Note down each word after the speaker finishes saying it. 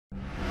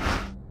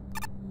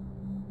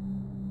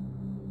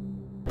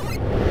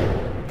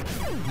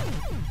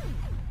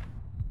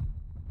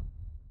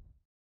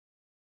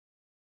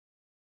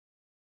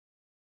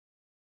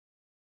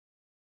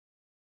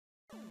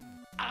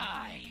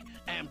I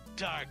am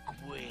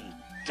Darkwing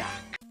Duck.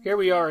 Here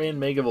we are in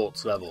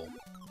Megavolt's level.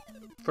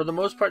 For the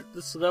most part,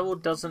 this level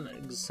doesn't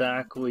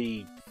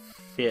exactly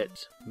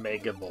fit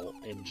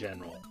Megavolt in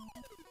general.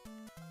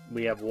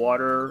 We have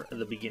water at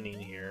the beginning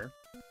here,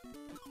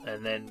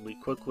 and then we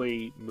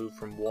quickly move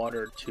from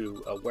water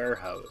to a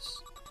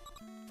warehouse.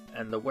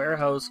 And the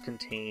warehouse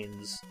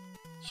contains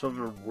sort of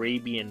an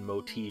Arabian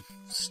motif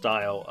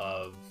style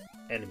of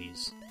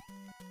enemies.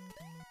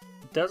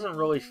 It doesn't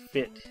really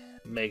fit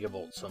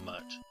Megavolt so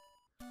much.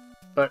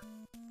 But,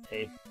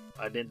 hey,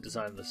 I didn't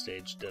design the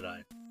stage, did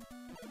I?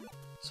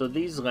 So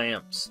these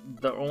lamps,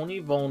 they're only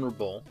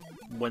vulnerable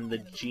when the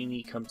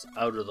genie comes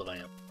out of the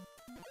lamp.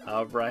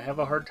 However, I have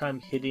a hard time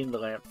hitting the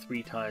lamp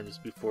 3 times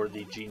before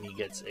the genie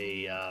gets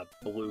a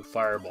blue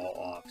fireball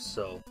off,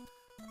 so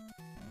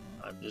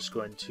I'm just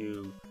going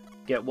to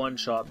get 1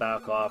 shot,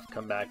 back off,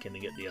 come back in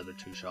and get the other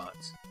 2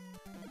 shots.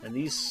 And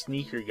these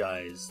sneaker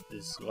guys,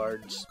 these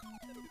large,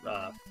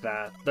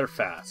 they're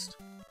fast.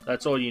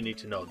 That's all you need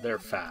to know, they're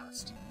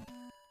fast.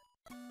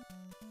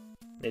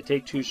 They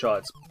take 2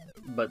 shots,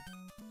 but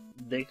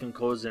they can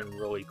close in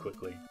really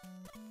quickly.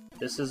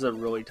 This is a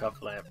really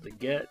tough lamp to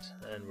get,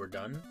 and we're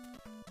done.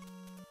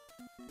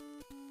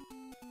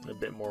 A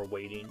bit more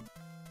waiting.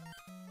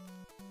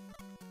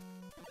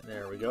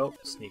 There we go,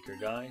 sneaker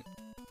guy.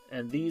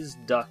 And these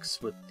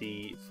ducks with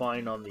the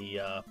flying on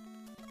the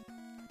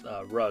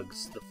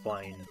rugs, the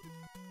flying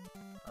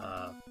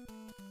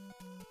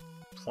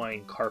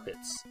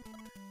carpets.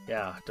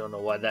 Yeah, don't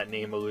know why that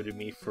name eluded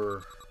me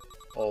for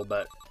all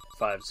but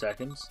 5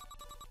 seconds.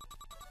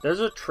 There's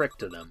a trick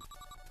to them.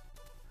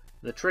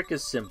 The trick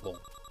is simple.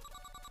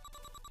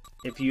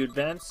 If you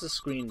advance the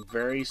screen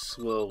very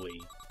slowly,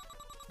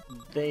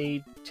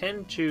 they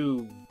tend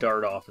to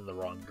dart off in the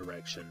wrong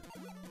direction.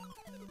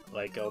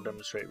 Like I'll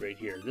demonstrate right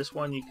here. This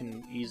one you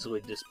can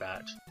easily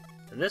dispatch,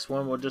 and this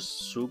one will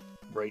just swoop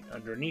right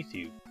underneath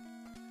you.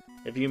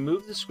 If you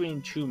move the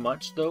screen too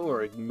much though,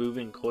 or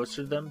moving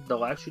closer to them,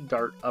 they'll actually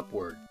dart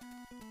upward.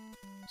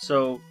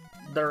 So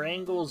their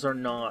angles are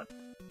not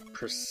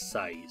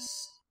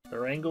precise.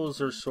 Their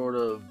angles are sort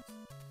of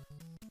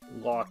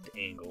locked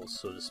angles,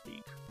 so to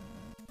speak.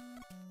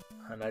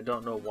 And I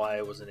don't know why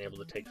I wasn't able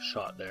to take a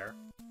shot there.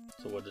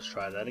 So we'll just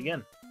try that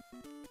again.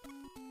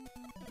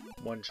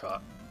 1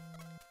 shot.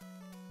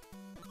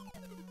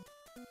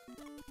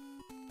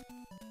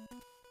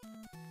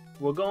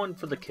 We're going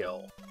for the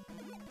kill.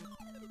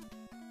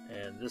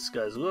 And this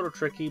guy's a little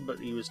tricky, but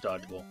he was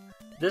dodgeable.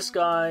 This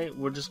guy,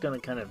 we're just going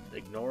to kind of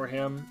ignore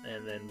him,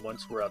 and then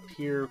once we're up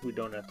here, we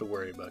don't have to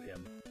worry about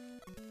him.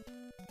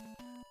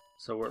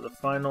 So we're at the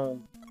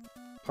final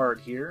part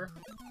here.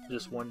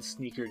 Just 1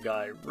 sneaker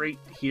guy right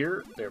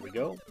here. There we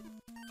go.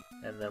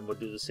 And then we'll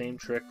do the same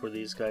trick where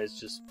these guys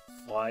just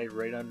fly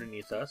right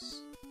underneath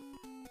us.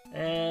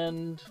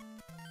 And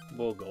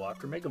we'll go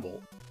after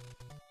Megavolt.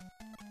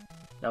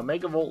 Now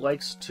Megavolt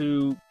likes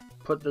to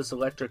put this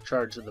electric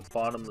charge at the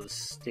bottom of the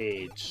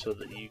stage so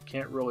that you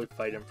can't really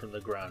fight him from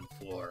the ground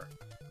floor.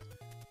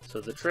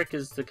 So the trick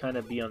is to kind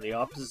of be on the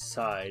opposite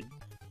side,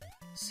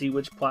 see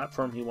which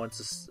platform he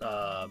wants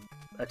to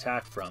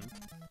attack from,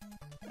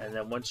 and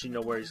then once you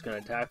know where he's going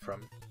to attack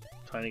from,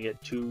 trying to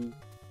get 2,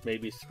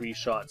 maybe 3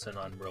 shots in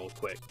on real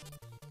quick.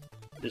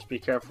 Just be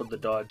careful to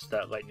dodge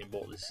that lightning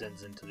bolt that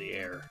sends into the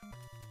air.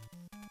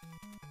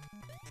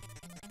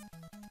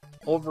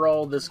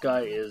 Overall, this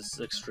guy is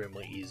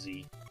extremely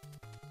easy.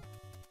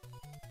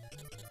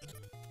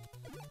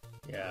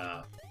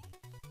 Yeah.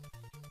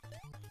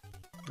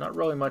 Not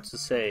really much to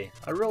say.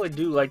 I really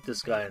do like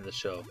this guy in the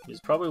show.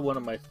 He's probably one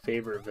of my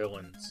favorite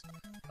villains,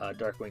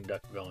 Darkwing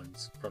Duck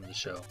villains from the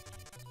show.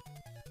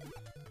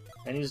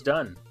 And he's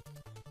done.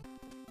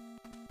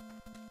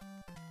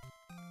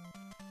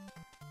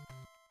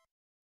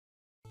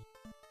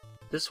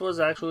 This was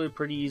actually a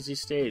pretty easy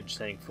stage,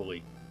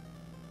 thankfully.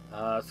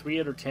 3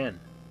 out of 10.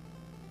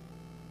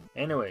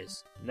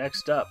 Anyways,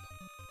 next up,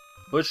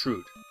 Bush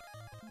Root.